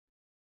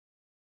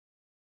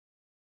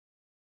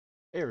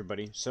Hey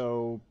everybody,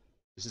 so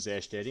this is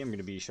Ash Daddy. I'm going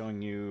to be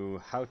showing you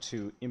how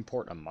to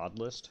import a mod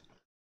list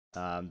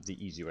the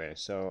easy way.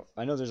 So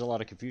I know there's a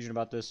lot of confusion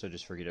about this, so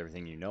just forget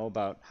everything you know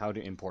about how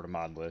to import a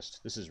mod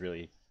list. This is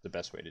really the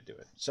best way to do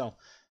it. So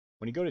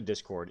when you go to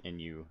Discord and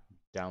you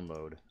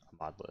download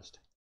a mod list,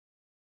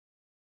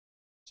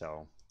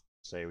 so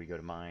say we go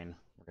to mine,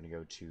 we're going to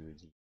go to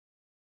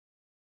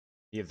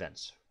the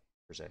events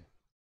per se.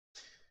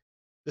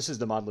 This is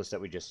the mod list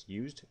that we just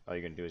used. All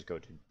you're going to do is go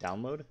to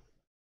download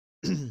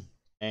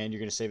and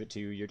you're going to save it to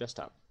your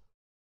desktop.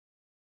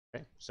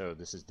 Okay, so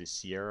this is the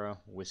Sierra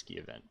Whiskey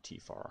event,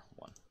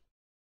 TFAR1.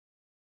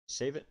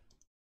 Save it,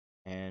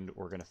 and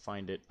we're going to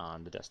find it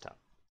on the desktop.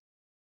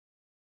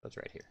 That's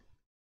right here.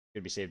 It's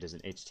going to be saved as an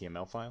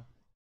HTML file.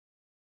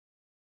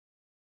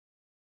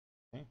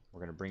 Okay, we're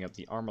going to bring up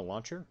the Arma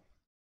launcher.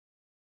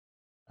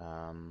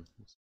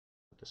 Let's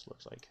see what this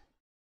looks like.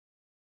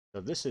 So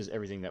this is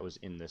everything that was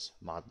in this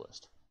mod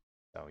list.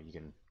 So you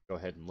can go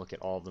ahead and look at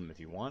all of them if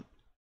you want,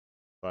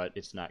 but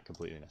it's not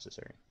completely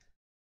necessary.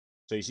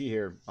 So you see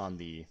here on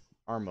the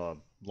Arma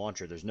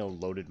launcher, there's no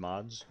loaded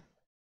mods.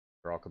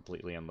 They're all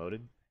completely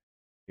unloaded.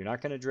 You're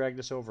not going to drag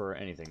this over or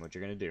anything. What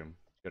you're going to do is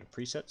go to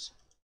presets,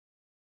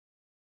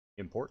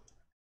 import,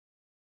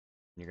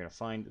 and you're going to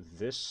find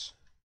this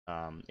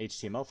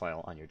HTML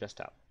file on your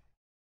desktop.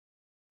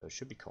 So it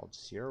should be called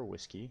Sierra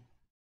Whiskey.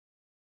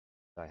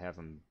 I have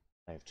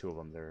two of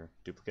them. They're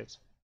duplicates.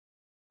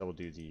 So we'll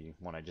do the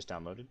one I just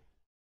downloaded.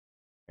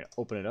 I'm going to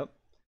open it up,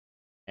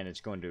 and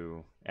it's going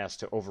to ask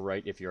to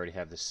overwrite if you already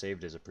have this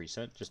saved as a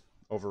preset. Just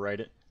overwrite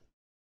it.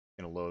 It's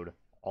going to load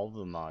all of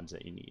the mods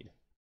that you need.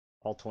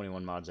 All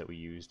 21 mods that we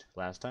used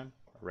last time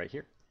are right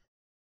here.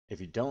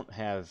 If you don't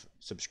have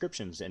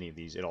subscriptions to any of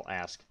these, it'll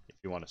ask if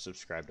you want to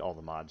subscribe to all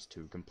the mods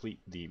to complete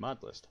the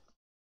mod list.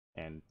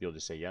 And you'll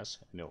just say yes,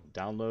 and it'll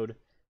download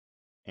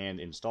and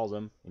install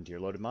them into your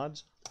loaded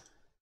mods.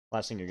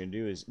 Last thing you're going to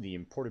do is the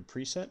imported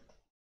preset.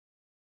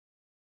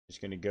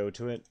 Just going to go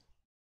to it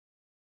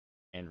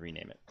and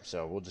rename it.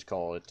 So we'll just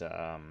call it,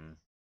 I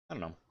don't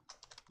know,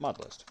 mod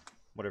list.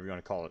 Whatever you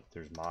want to call it.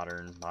 There's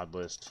modern, mod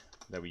list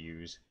that we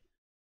use.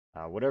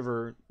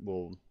 Whatever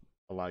will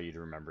allow you to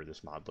remember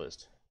this mod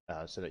list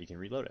so that you can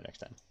reload it next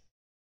time.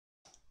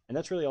 And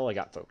that's really all I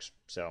got, folks.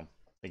 So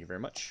thank you very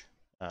much.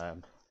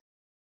 And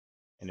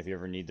if you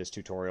ever need this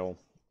tutorial,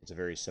 it's a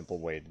very simple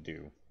way to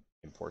do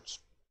imports.